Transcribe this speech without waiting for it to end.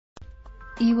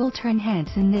You will turn heads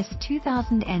in this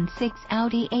 2006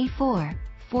 Audi A4,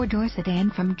 four-door sedan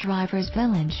from driver's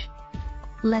village.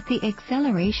 Let the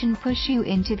acceleration push you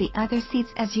into the other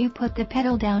seats as you put the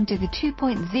pedal down to the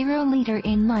 2.0-liter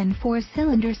inline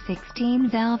four-cylinder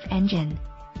 16-valve engine.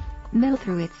 Mill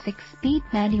through its 6-speed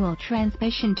manual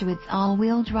transmission to its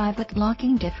all-wheel drive with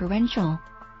locking differential.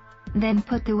 Then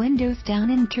put the windows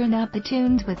down and turn up the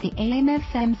tunes with the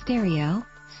AM/FM stereo,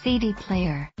 CD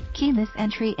player, keyless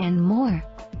entry and more.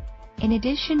 In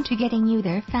addition to getting you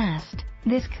there fast,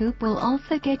 this coupe will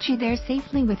also get you there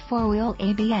safely with 4-wheel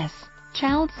ABS,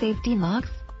 child safety locks,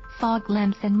 fog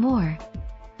lamps and more.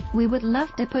 We would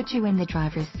love to put you in the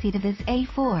driver's seat of this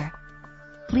A4.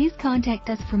 Please contact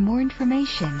us for more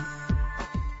information.